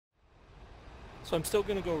So I'm still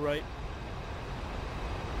gonna go right.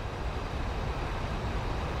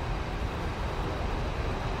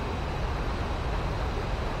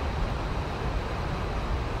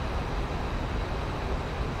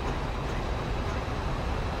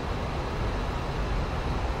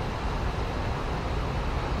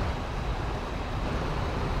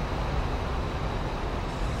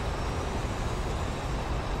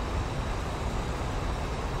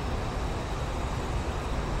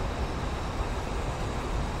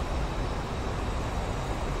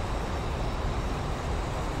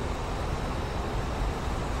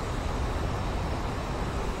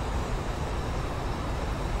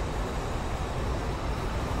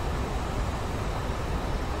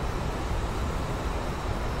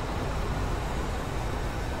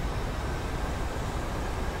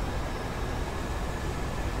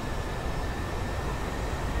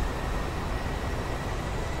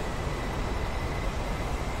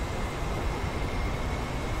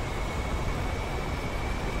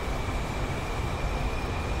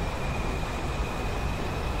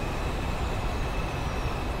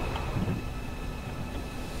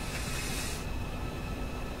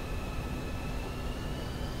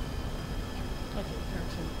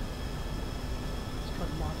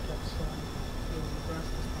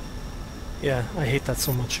 Yeah, I hate that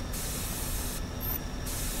so much.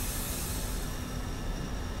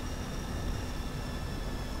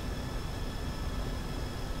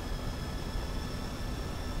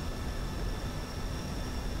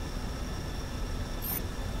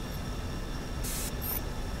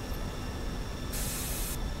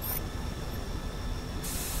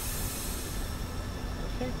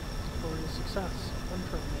 Okay, glorious success. One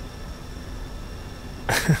turn.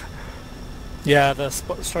 Yeah, the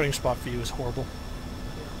starting spot for you is horrible.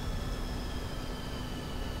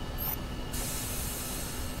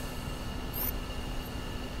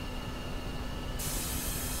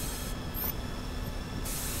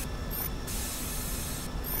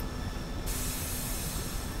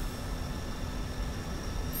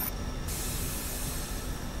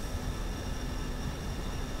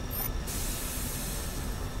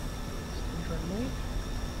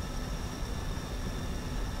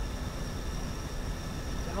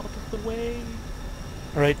 Out of the way.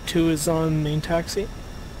 Alright, 2 is on main taxi.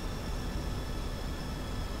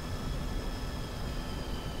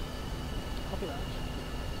 Copy that.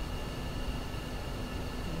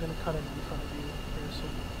 I'm gonna cut in front of you very soon.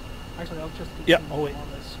 Actually, I'll just continue on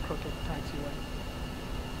this crooked taxiway.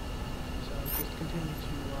 So just continue to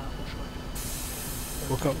push right.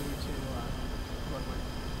 We'll go. Continue to runway.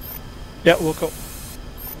 Yeah, we'll go.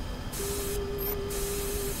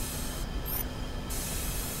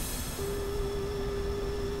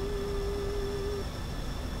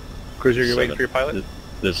 Cruiser, you're waiting for your pilot?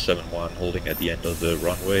 This is 7-1 holding at the end of the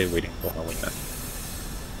runway, waiting for my wingman.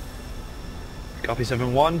 Copy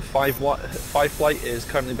 7-1. 5 flight is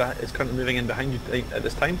currently moving in behind you at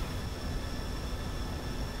this time.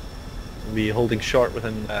 We'll be holding short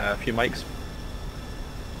within a few mics.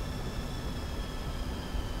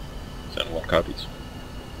 7-1 copies.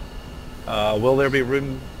 Will there be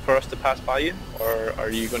room for us to pass by you, or are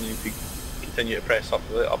you going to continue to press up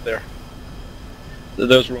there?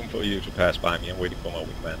 There's room for you to pass by me. I'm waiting for my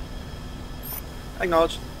wingman.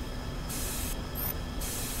 Acknowledged. This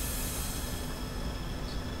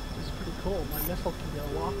is pretty cool. My missile can get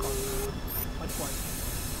a lock on my flight.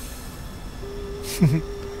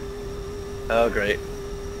 Oh, great.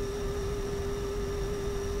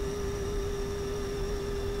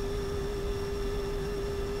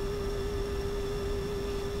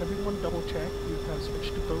 Everyone double check. You have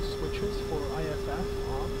switched to both switches for IFF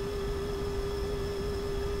on.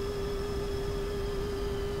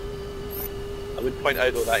 I would point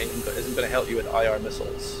out though that isn't going to help you with IR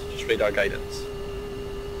missiles, just radar guidance.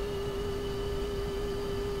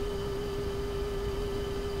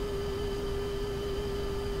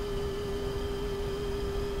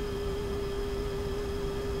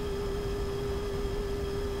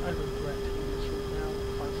 I regret taking this route now.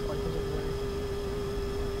 My flight was away.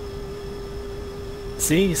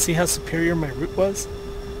 See? You see how superior my route was?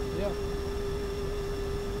 Yeah.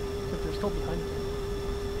 But they're still behind me.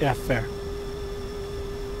 Yeah, fair.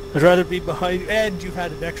 I'd rather be behind, and you've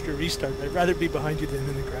had an extra restart. I'd rather be behind you than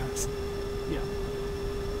in the grass. Yeah.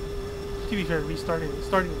 To be fair, starting this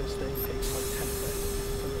thing takes like 10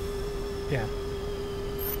 seconds. Yeah.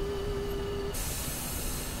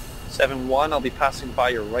 7-1, I'll be passing by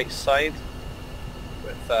your right side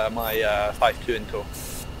with my 5-2 in tow.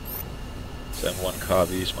 7-1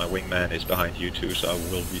 copies. My wingman is behind you too, so I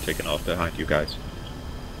will be taking off behind you guys.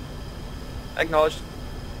 Acknowledged.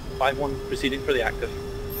 5-1 proceeding for the active.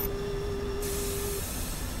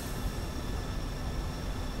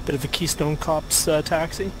 Bit of a Keystone Cops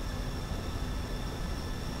taxi.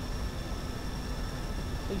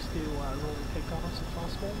 Please do rolling takeoffs if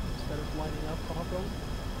possible, instead of lining up off-road.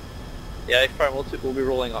 Yeah, fine, we'll be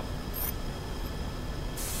rolling up.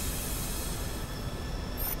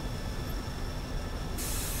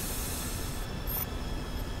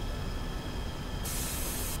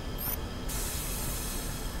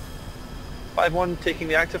 Five one taking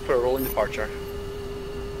the active for a rolling departure.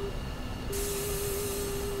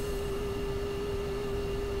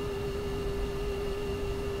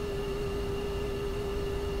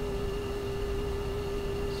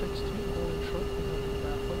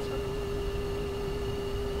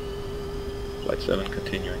 Flight 7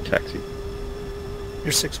 continuing taxi.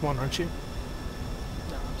 You're 6-1, aren't you?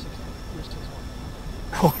 No, I'm 16. You're 6-1.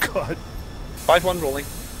 Oh god. 5-1 rolling.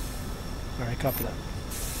 Alright, copy that.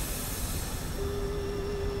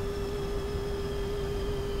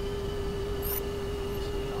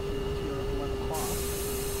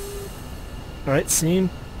 Alright, scene.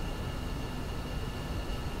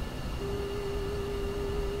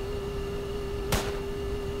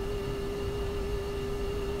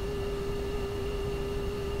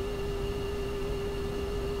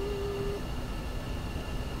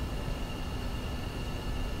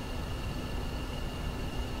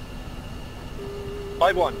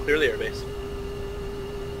 Five one, clear the airbase.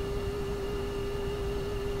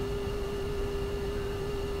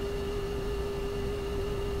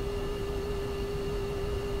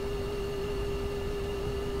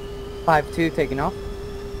 Five two taking off.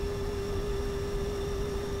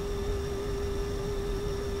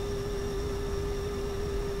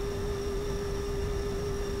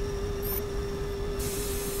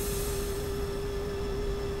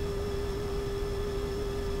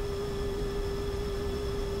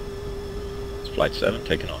 Flight 7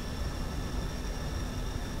 taking off.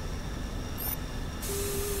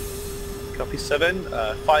 Copy 7.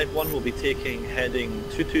 5-1 will be taking heading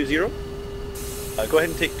 220. Go ahead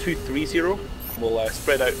and take 230. We'll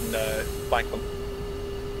spread out and flank them.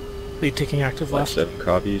 Are you taking active Flight left? 7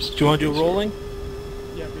 copies. Do you want to do a rolling?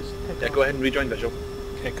 Yeah, just take Yeah, off. go ahead and rejoin visual.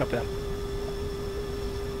 Okay, copy that.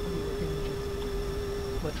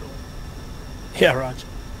 Literally. Yeah, Raj.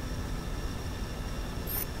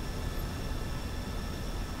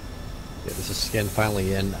 Yeah, this is Skin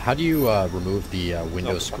finally in. How do you remove the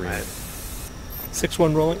window screen?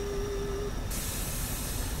 6-1 rolling.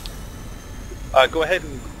 Go ahead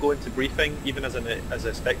and go into briefing, even as a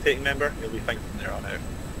spectating member. You'll be fine from there on out.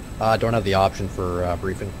 I don't have the option for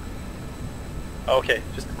briefing. Okay,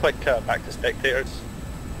 just click back to spectators,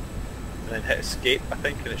 and then hit escape, I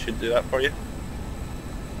think, and it should do that for you.